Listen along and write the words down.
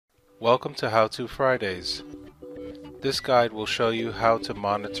Welcome to How To Fridays. This guide will show you how to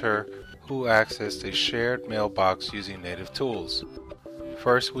monitor who accessed a shared mailbox using native tools.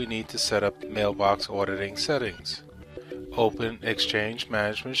 First, we need to set up mailbox auditing settings. Open Exchange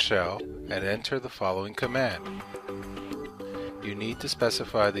Management Shell and enter the following command. You need to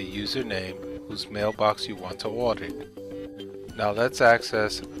specify the username whose mailbox you want to audit. Now let's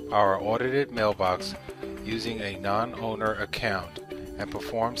access our audited mailbox using a non-owner account and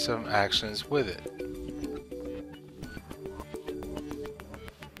perform some actions with it.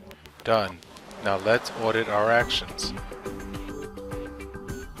 Done. Now let's audit our actions.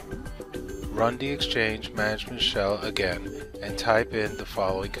 Run the Exchange Management Shell again and type in the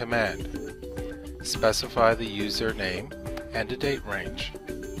following command. Specify the username and the date range.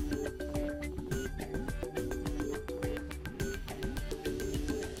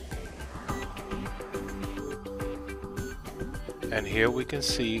 And here we can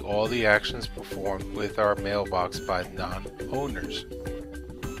see all the actions performed with our mailbox by non-owners.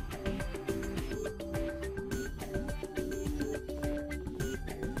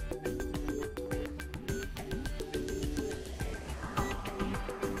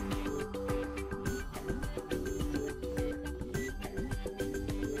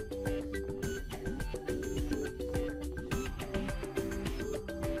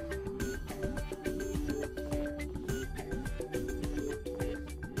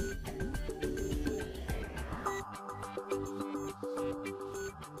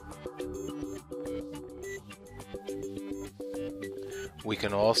 We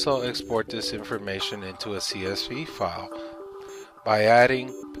can also export this information into a CSV file by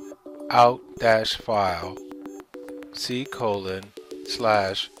adding out-file c:/audit.csv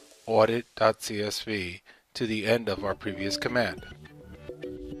to the end of our previous command.